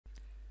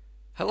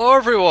Hello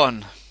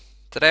everyone!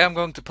 Today I'm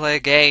going to play a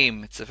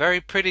game. It's a very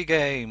pretty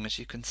game, as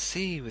you can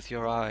see with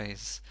your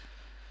eyes.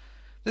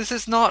 This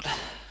is not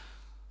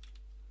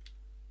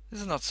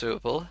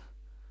suitable.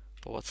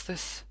 But what's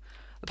this?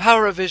 The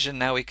power of vision,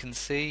 now we can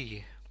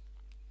see.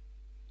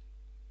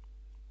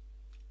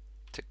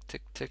 Tick,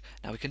 tick, tick.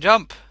 Now we can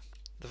jump!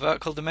 The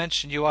vertical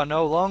dimension, you are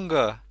no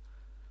longer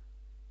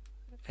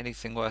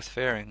anything worth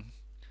fearing.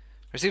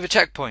 Receive a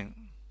checkpoint.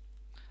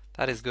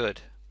 That is good.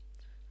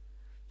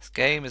 This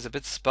game is a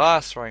bit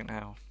sparse right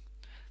now.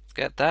 Let's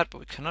get that, but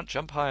we cannot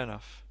jump high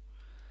enough.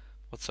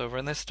 What's over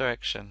in this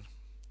direction?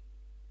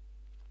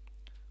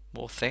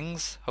 More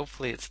things?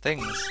 Hopefully it's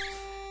things.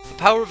 The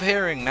power of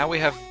hearing. Now we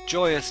have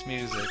joyous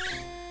music.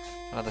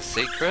 Another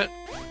secret.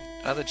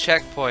 Another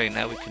checkpoint.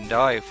 Now we can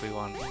die if we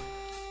want.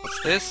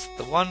 What's this?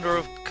 The wonder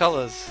of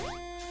colours.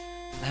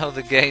 Now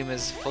the game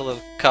is full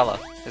of colour.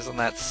 Isn't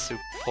that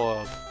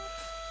superb?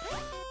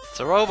 It's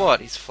a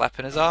robot. He's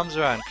flapping his arms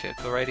around.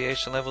 Critical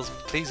radiation levels.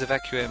 Please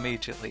evacuate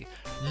immediately.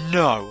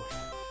 No!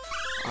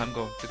 I'm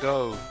going to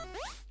go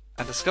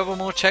and discover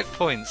more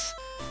checkpoints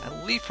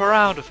and leap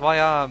around with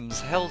my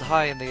arms held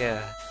high in the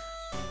air.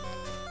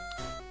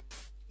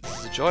 This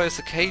is a joyous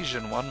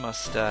occasion. One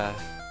must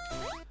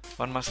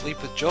leap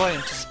with joy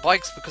into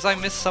spikes because I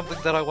missed something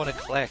that I want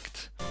to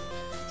collect.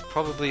 It's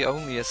probably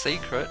only a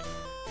secret,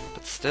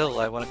 but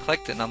still I want to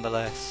collect it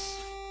nonetheless.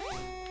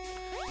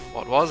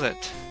 What was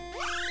it?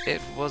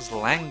 It was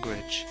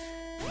language.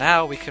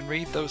 Now we can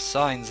read those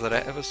signs that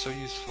are ever so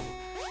useful.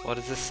 What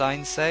does this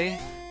sign say?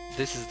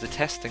 This is the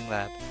testing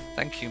lab.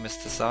 Thank you,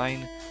 Mr.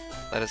 Sign.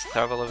 Let us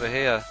travel over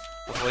here.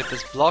 Avoid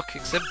this block,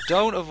 except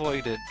don't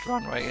avoid it.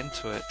 Run right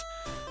into it.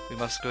 We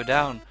must go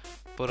down.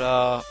 But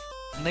our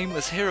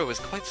nameless hero is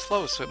quite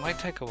slow, so it might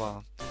take a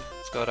while.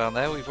 Let's go down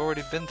there. We've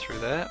already been through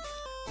there.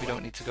 We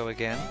don't need to go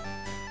again.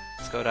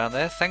 Let's go down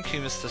there. Thank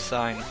you, Mr.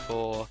 Sign,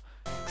 for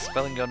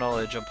expelling your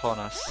knowledge upon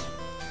us.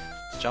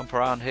 Let's jump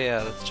around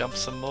here. Let's jump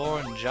some more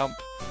and jump.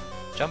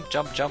 Jump,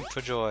 jump, jump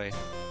for joy.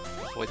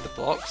 Avoid the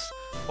blocks.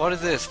 What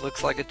is this?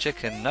 Looks like a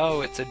chicken.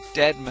 No, it's a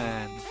dead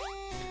man.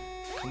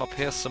 Come up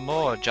here some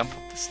more. Jump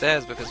up the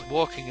stairs because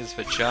walking is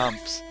for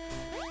chumps.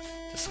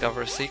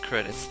 Discover a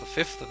secret. It's the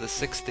 5th of the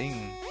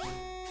 16.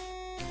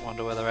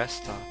 Wonder where the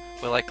rest are.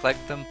 Will I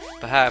collect them?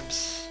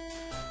 Perhaps.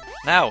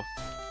 Now,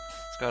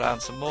 let's go down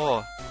some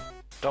more.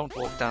 Don't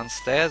walk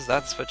downstairs.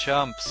 That's for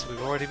chumps.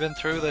 We've already been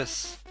through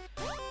this.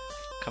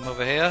 Come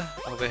over here.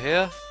 Over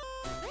here.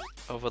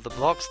 Over the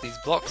blocks. These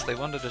blocks, they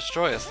want to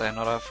destroy us. They're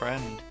not our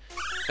friend.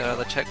 Get out of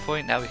the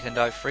checkpoint. Now we can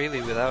die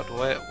freely without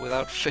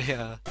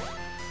fear.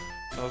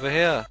 Over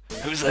here.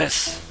 Who's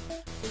this?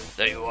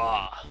 There you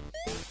are.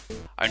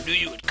 I knew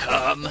you would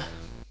come.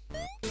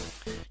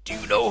 Do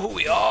you know who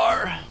we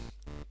are?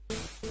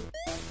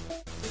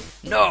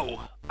 No,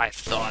 I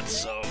thought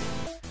so.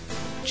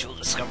 But you'll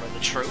discover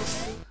the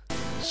truth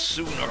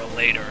sooner or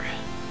later.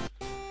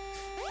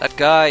 That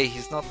guy,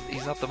 he's not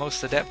the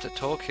most adept at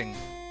talking.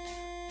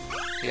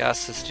 He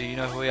asks us, do you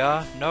know who we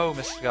are? No,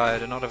 Mr. Guy, I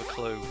do not have a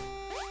clue.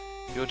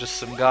 You're just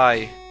some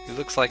guy who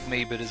looks like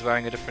me but is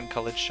wearing a different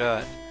coloured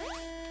shirt.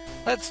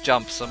 Let's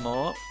jump some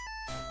more.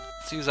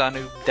 Let's use our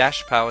new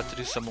dash power to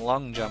do some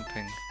long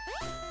jumping.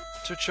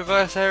 To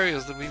traverse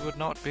areas that we would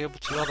not be able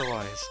to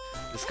otherwise.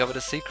 Discovered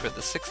a secret,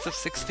 the 6th of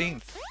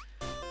 16th.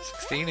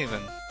 16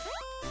 even.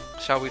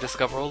 Shall we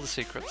discover all the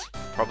secrets?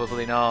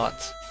 Probably not.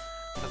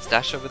 Let's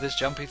dash over this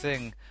jumpy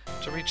thing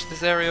to reach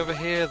this area over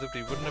here that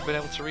we wouldn't have been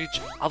able to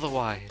reach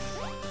otherwise.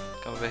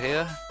 Come over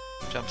here.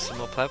 Jump some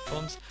more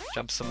platforms,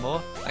 jump some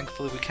more.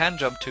 Thankfully we can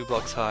jump 2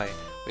 blocks high.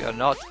 We are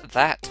not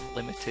that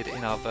limited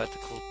in our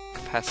vertical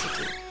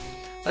capacity.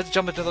 Let's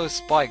jump into those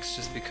spikes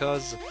just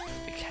because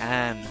we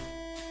can.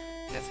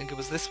 I think it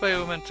was this way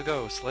we were meant to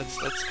go, so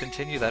let's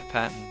continue that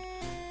pattern.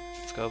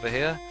 Let's go over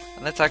here,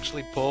 and let's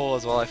actually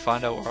pause while I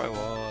find out where I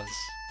was.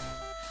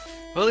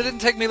 Well, it didn't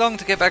take me long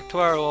to get back to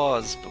where I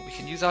was, but we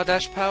can use our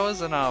dash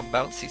powers and our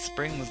bouncy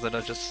springs that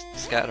are just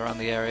scattered around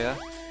the area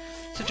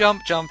to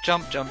jump, jump,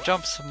 jump, jump,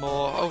 jump some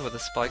more over the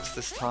spikes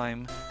this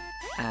time,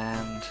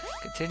 and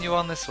continue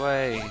on this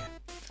way.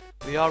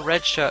 We are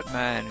Red Shirt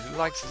Man who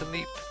likes to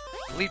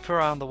leap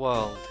around the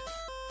world.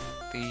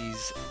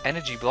 These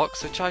energy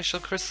blocks, which I shall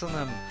christen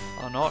them,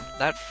 are not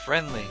that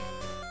friendly.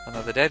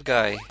 Another dead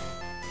guy.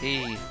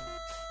 He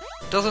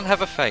doesn't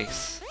have a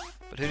face,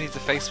 but who needs a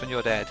face when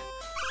you're dead?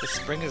 This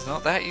spring is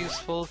not that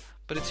useful,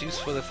 but it's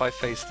useful if I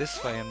face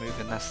this way and move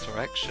in this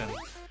direction.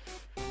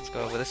 Let's go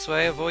over this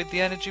way, avoid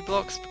the energy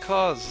blocks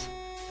because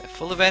they're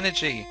full of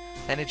energy.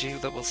 Energy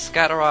that will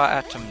scatter our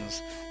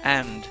atoms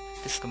and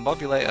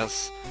discombobulate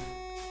us.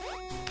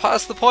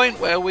 Past the point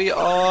where we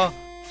are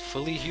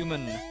fully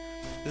human.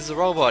 This is a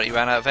robot, he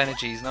ran out of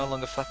energy, he's no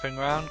longer flapping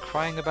around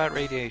crying about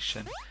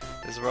radiation.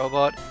 This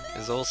robot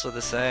is also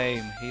the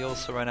same, he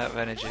also ran out of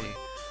energy.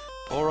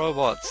 Poor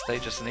robots, they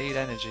just need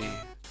energy.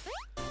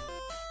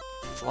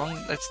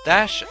 Let's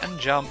dash and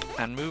jump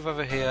and move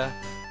over here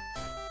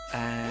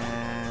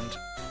and...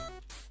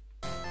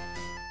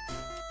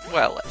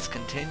 well, let's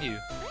continue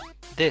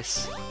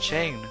this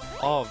chain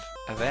of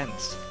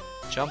events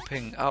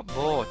jumping up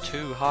more,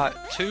 2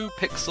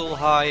 pixel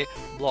high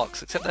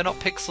blocks, except they're not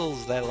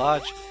pixels, they're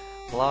large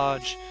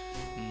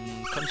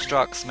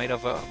constructs made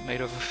of a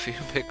few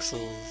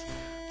pixels.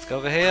 Let's go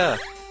over here.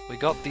 We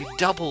got the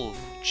double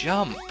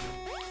jump.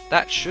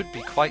 That should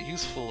be quite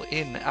useful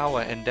in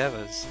our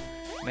endeavors.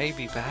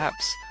 Maybe,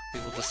 perhaps, we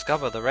will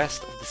discover the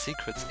rest of the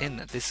secrets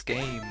in this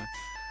game.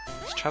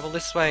 Let's travel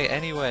this way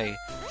anyway,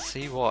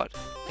 see what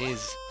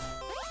is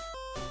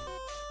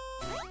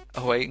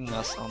awaiting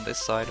us on this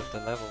side of the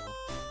level.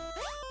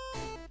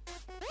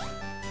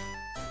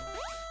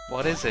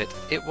 What is it?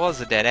 It was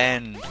a dead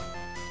end.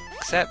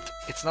 Except,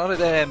 it's not a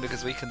dead end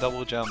because we can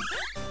double jump.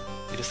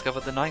 We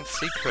discovered the 9th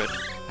secret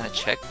and a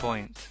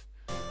checkpoint.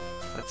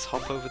 Let's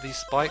hop over these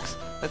spikes.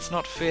 Let's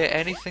not fear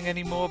anything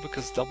anymore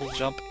because double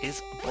jump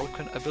is a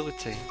broken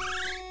ability.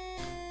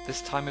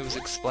 This time it was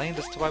explained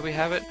as to why we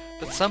have it,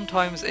 but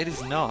sometimes it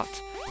is not.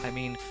 I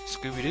mean,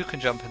 Scooby-Doo can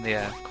jump in the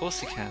air. Of course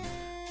he can.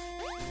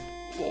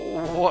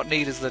 What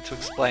need is there to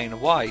explain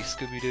why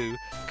Scooby-Doo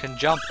can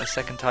jump a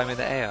second time in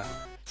the air?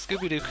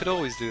 Scooby-Doo could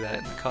always do that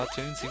in the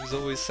cartoons. He was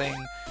always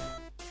saying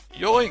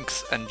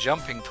yoinks and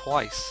jumping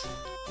twice.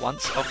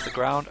 Once off the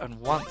ground and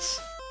once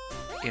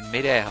in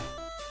mid-air.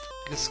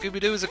 Because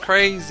Scooby-Doo is a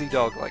crazy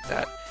dog like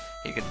that.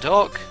 He can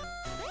talk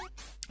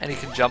and he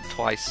can jump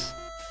twice.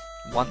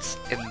 Once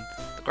in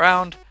the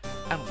ground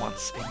and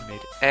once in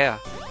mid-air,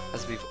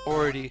 as we've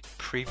already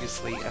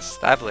previously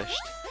established.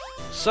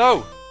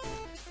 So,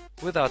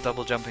 with our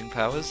double jumping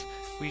powers,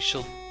 we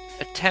shall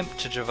attempt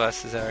to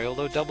traverse this area,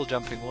 although double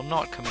jumping will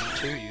not come in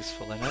too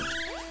useful in it.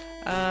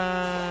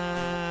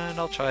 And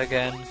I'll try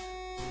again.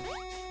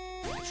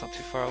 It's not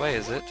too far away,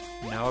 is it?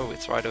 No,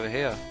 it's right over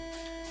here.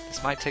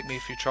 This might take me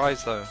a few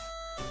tries though,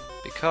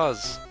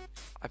 because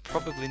I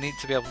probably need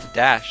to be able to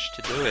dash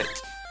to do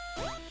it.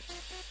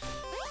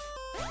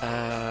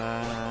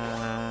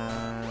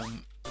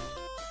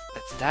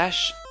 Let's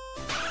dash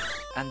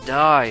and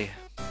die.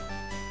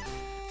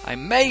 I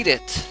made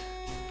it!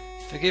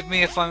 Forgive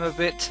me if I'm a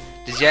bit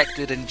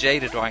dejected and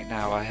jaded right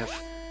now. I have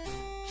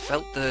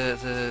felt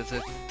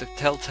the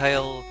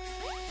telltale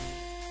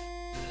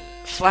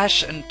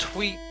flash and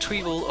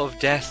tweedle of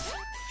death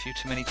a few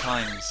too many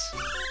times.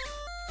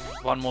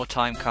 One more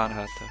time can't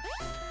hurt though.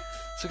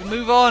 So we can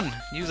move on,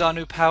 use our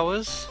new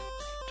powers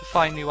to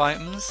find new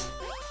items.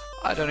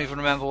 I don't even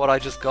remember what I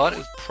just got. It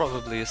was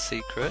probably a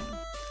secret.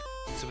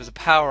 So it was a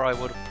power I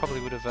probably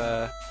would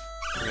have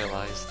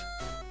realized.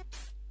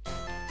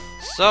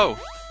 So,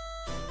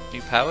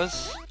 new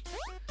powers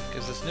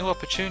gives us new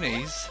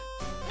opportunities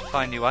to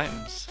find new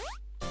items.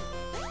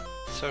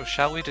 So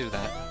shall we do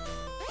that?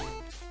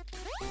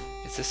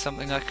 Is this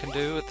something I can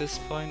do at this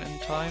point in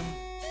time?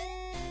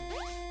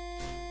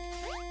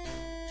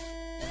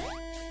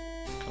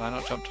 Can I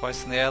not jump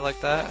twice in the air like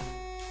that?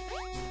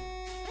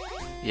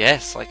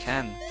 Yes, I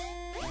can.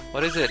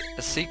 What is it?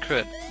 A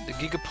secret. The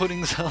Giga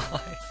Pudding's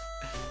alive.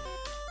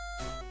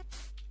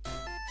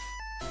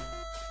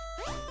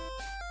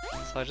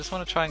 So I just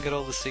want to try and get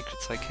all the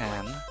secrets I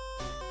can.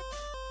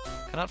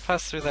 Cannot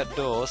pass through that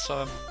door, so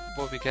I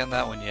won't be getting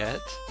that one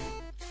yet.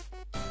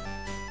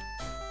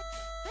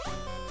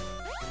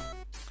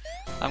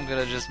 I'm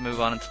gonna just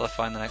move on until I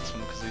find the next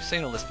one, because we've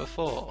seen all this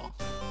before.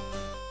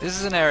 This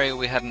is an area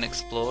we hadn't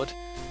explored.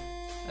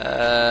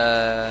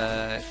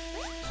 I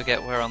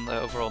forget where on the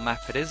overall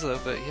map it is though,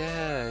 but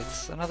yeah,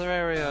 it's another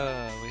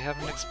area we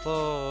haven't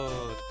explored.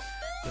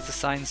 What does the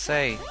sign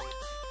say?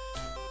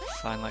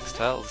 Sign likes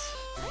tells.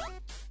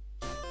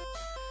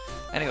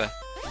 Anyway,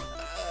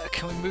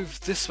 can we move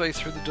this way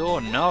through the door?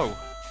 No.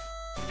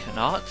 We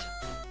cannot.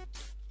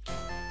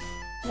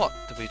 What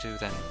do we do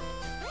then?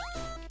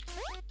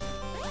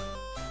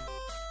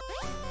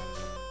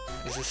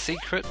 Is a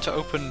secret to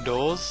open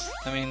doors?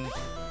 I mean,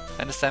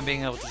 I understand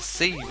being able to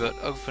see, but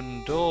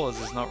open doors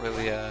is not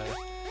really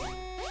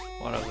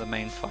one of the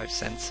main 5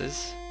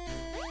 senses.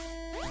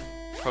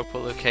 Proper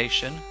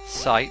location,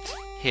 sight,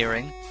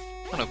 hearing,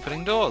 and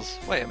opening doors.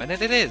 Wait a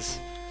minute, it is!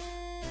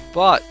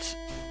 But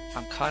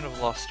I'm kind of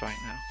lost right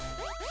now.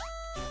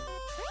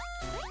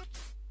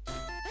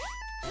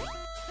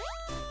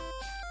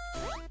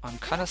 I'm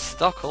kind of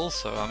stuck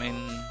also. I mean,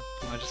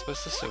 am I just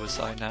supposed to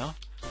suicide now?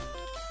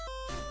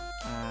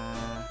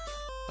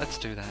 Let's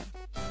do that.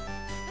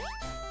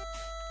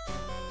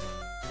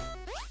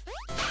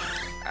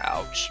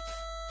 Ouch.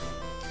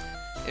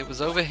 It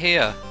was over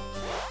here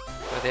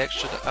where the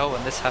extra... Oh,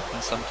 and this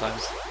happens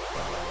sometimes.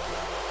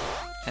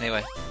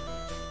 Anyway.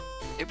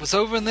 It was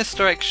over in this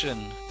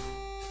direction.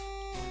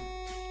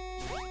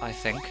 I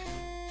think.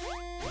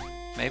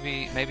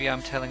 Maybe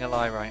I'm telling a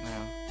lie right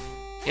now.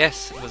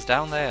 Yes, it was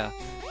down there.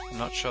 I'm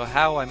not sure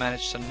how I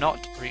managed to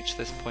not reach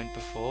this point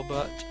before,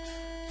 but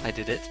I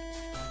did it.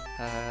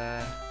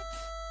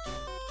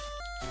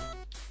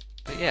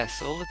 But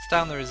yes, all that's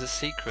down there is a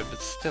secret,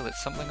 but still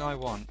it's something I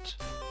want.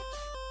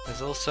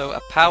 There's also a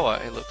power,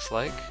 it looks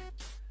like.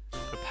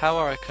 A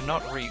power I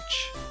cannot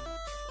reach,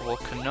 or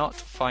cannot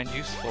find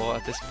use for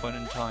at this point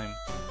in time.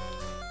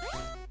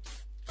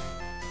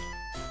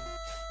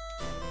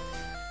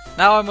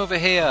 Now I'm over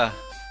here!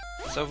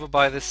 It's over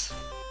by this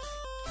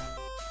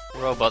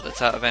robot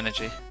that's out of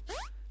energy,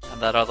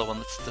 and that other one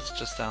that's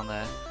just down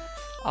there.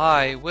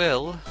 I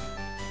will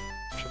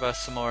traverse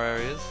some more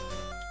areas,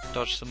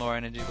 dodge some more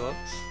energy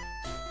blocks,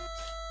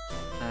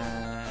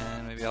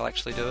 and maybe I'll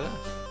actually do it.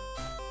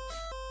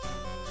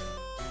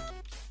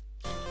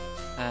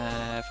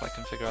 If I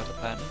can figure out the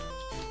pattern.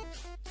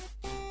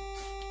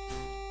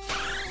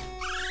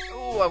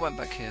 Oh, I went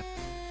back here.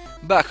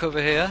 Back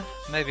over here.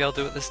 Maybe I'll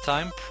do it this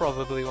time.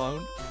 Probably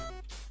won't.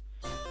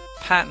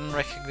 Pattern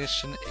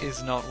recognition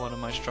is not one of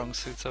my strong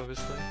suits,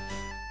 obviously.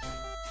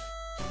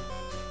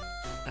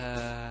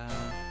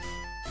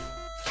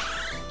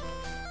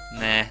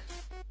 Nah.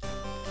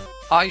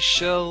 I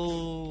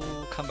shall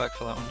come back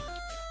for that one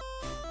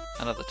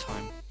another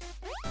time.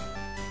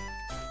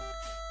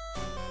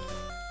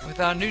 With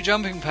our new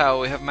jumping power,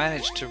 we have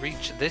managed to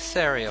reach this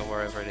area,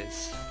 wherever it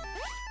is.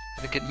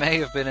 I think it may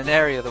have been an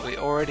area that we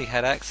already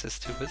had access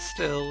to, but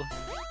still...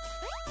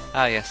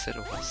 Ah yes, it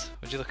was.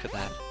 Would you look at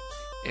that?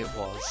 It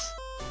was.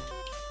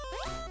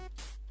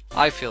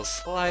 I feel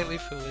slightly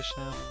foolish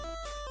now.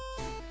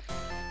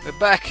 We're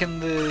back in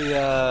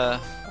the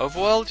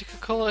overworld, you could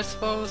call it, I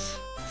suppose.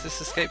 Is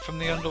this Escape from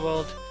the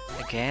Underworld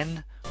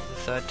again? For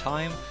the third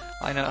time?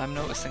 I know, I'm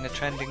noticing a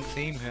trending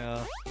theme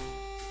here.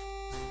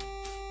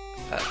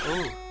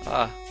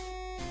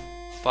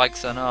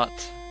 Spikes are not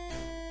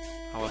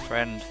our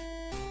friend.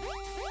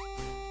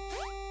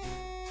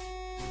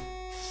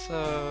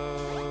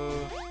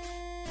 So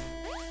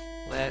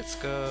let's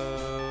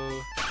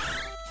go.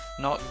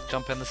 Not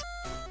jump in this.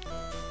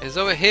 It's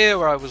over here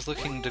where I was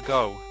looking to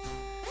go.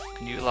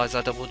 Can utilize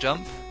our double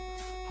jump.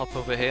 Hop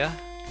over here.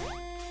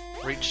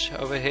 Reach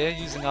over here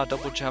using our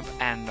double jump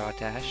and our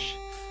dash.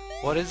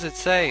 What does it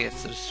say?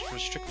 It's a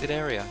restricted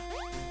area.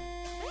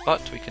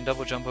 But we can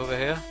double jump over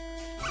here.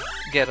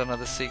 Get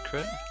another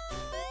secret.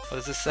 What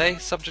does this say?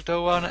 Subject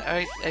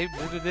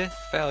 0188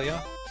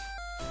 failure.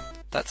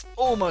 That's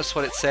almost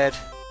what it said,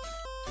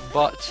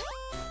 but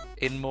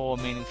in more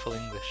meaningful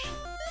English.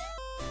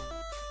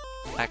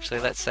 Actually,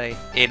 let's say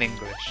in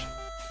English.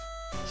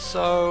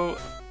 So,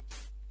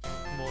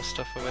 more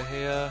stuff over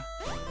here.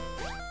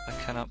 I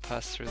cannot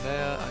pass through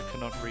there. I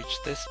cannot reach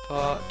this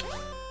part.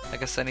 I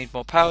guess I need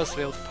more powers to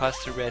be able to pass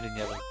through red and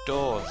yellow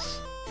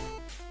doors.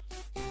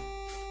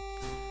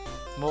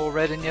 More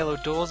red and yellow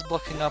doors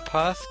blocking our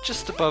path,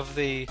 just above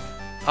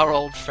our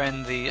old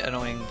friend, the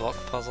annoying block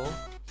puzzle.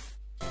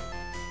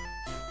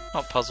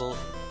 Not puzzle,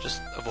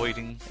 just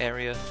avoiding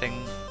area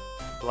thing,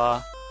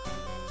 blah.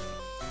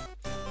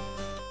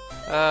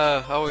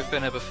 Oh, we've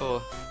been here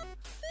before.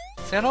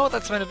 See, I know what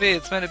that's meant to be.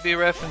 It's meant to be a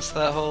reference to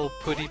that whole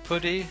putty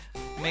putty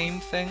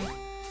meme thing.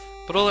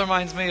 But all it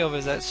reminds me of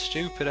is that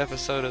stupid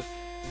episode of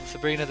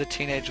Sabrina the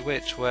Teenage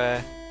Witch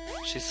where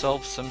she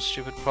solves some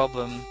stupid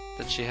problem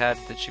that she had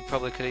that she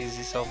probably could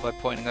easily solve by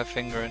pointing her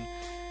finger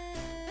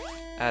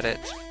at it,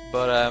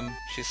 but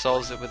she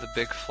solves it with a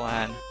big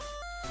flan,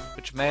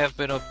 which may have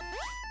been a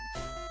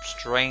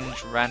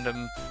strange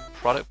random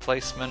product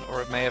placement,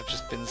 or it may have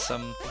just been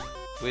some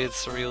weird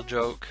surreal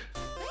joke.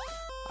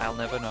 I'll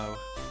never know.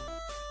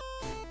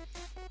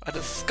 I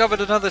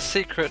discovered another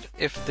secret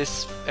if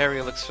this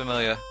area looks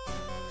familiar.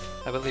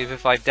 I believe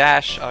if I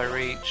dash, I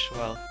reach,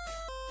 well,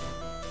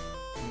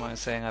 why am I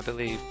saying I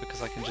believe?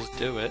 Because I can just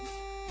do it.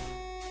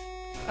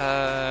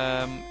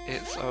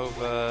 It's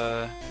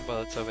over...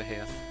 well, it's over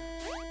here.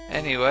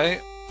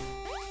 Anyway,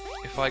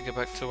 if I go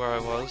back to where I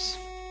was,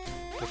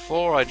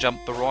 before I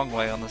jumped the wrong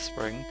way on the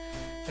spring,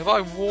 if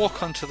I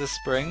walk onto the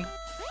spring,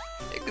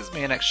 it gives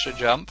me an extra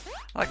jump.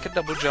 I can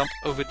double jump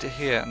over to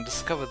here and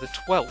discover the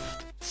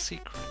 12th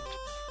secret.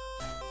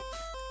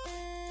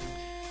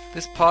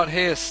 This part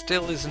here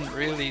still isn't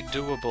really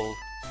doable.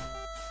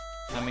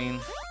 I mean,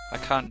 I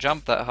can't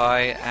jump that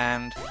high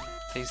and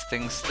these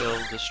things still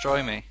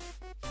destroy me.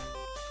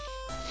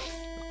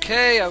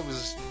 Okay, I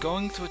was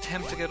going to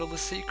attempt to get all the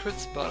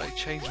secrets, but I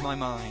changed my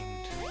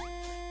mind.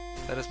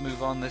 Let us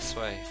move on this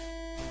way.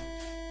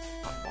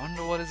 I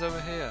wonder what is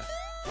over here.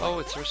 Oh,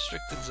 it's a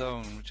restricted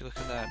zone. Would you look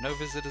at that? No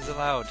visitors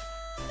allowed.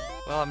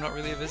 Well, I'm not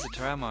really a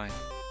visitor, am I?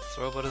 This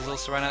robot has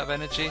also run out of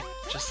energy,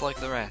 just like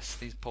the rest.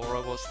 These poor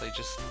robots, they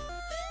just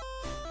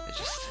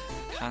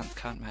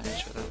can't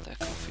manage without their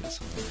coffee or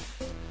something.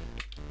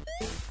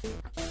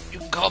 You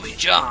can call me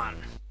John.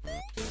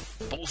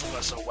 Both of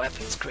us are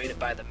weapons created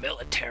by the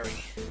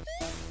military.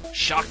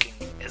 Shocking,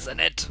 isn't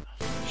it?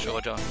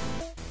 Sure, John.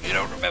 You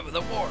don't remember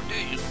the war, do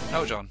you?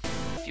 No, John.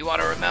 You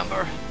want to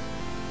remember?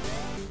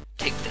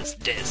 Take this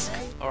disc.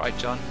 Alright,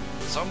 John.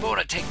 So I'm going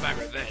to take my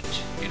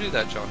revenge. You do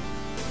that, John.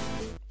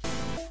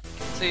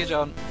 See you,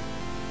 John.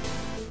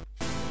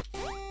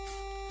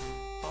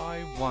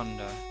 I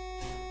wonder.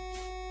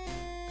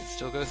 Could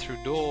still go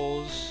through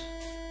doors.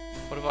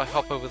 What if I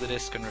hop over the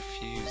disc and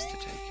refuse to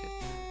take it?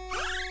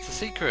 It's a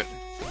secret.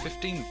 It's the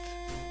 15th.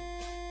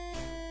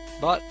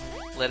 But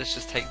let us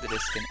just take the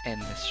disc and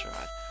end this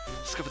charade.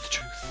 Discover the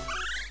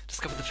truth.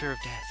 Discover the fear of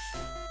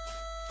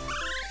death.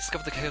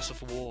 Discover the chaos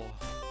of war.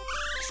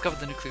 Discovered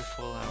the nuclear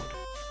fallout.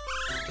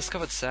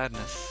 Discovered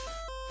sadness.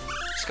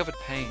 Discovered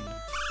pain.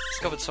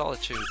 discovered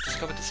solitude,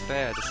 discovered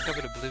despair,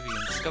 discovered oblivion,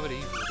 discovered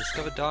evil,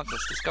 discovered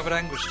darkness, discovered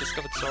anguish,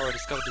 discovered sorrow,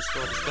 discovered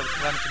discord, discovered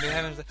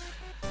calamity,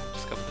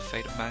 discovered the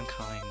fate of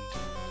mankind.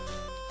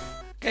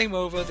 Game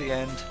over, the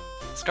end.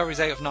 Discoveries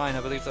 8 of 9,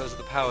 I believe those are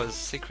the powers.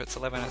 Secrets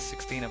 11 out of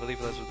 16, I believe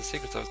those were the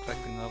secrets I was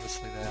collecting,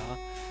 obviously they are.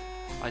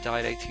 I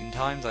died 18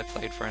 times, I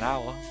played for an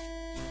hour.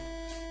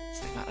 It's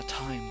the amount of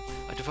time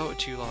I devoted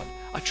to you lot.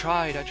 I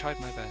tried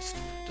my best.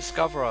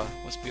 Discoverer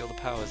must be all the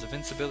powers.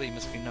 Invincibility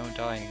must be no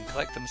dying.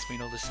 Collector must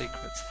mean all the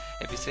secrets.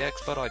 ABC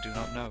expert, I do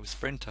not know.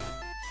 Sprinter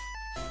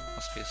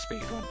must be a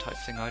speedrun type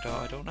thing, I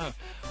don't know.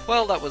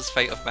 Well, that was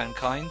Fate of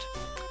Mankind.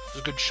 It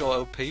was a good short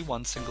OP,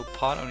 one single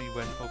part, only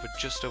went over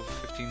just over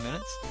 15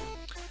 minutes.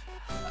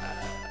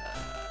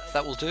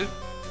 That will do.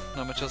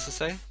 Not much else to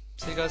say.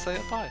 See you guys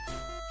later, bye.